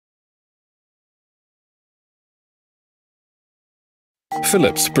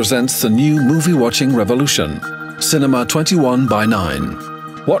Philips presents the new movie-watching revolution, Cinema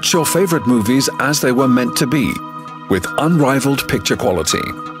 21:9. Watch your favorite movies as they were meant to be, with unrivaled picture quality.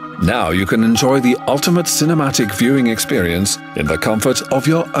 Now you can enjoy the ultimate cinematic viewing experience in the comfort of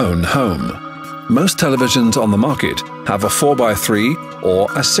your own home. Most televisions on the market have a 4:3 or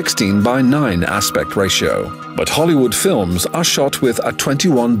a 16:9 aspect ratio, but Hollywood films are shot with a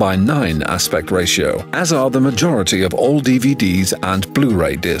 21:9 aspect ratio, as are the majority of all DVDs and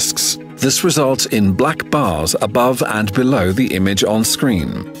Blu-ray discs. This results in black bars above and below the image on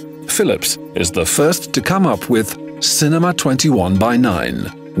screen. Philips is the first to come up with Cinema 21:9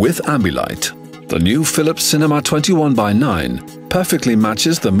 with Ambilight. The new Philips Cinema 21:9 perfectly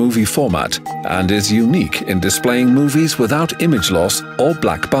matches the movie format and is unique in displaying movies without image loss or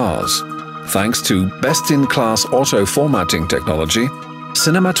black bars. Thanks to best-in-class auto formatting technology,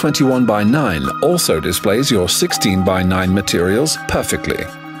 Cinema 21:9 also displays your 16:9 materials perfectly,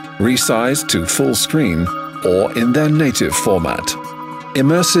 resized to full screen or in their native format.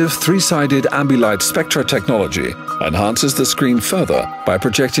 Immersive three-sided Ambilight Spectra technology enhances the screen further by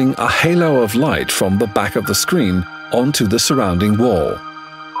projecting a halo of light from the back of the screen onto the surrounding wall.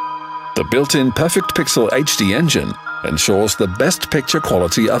 The built-in Perfect Pixel HD engine ensures the best picture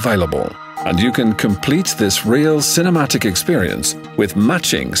quality available, and you can complete this real cinematic experience with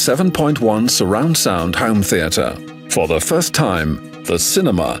matching 7.1 surround sound home theater. For the first time, the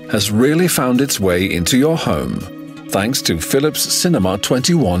cinema has really found its way into your home, thanks to Philips Cinema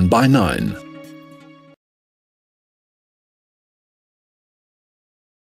 21:9.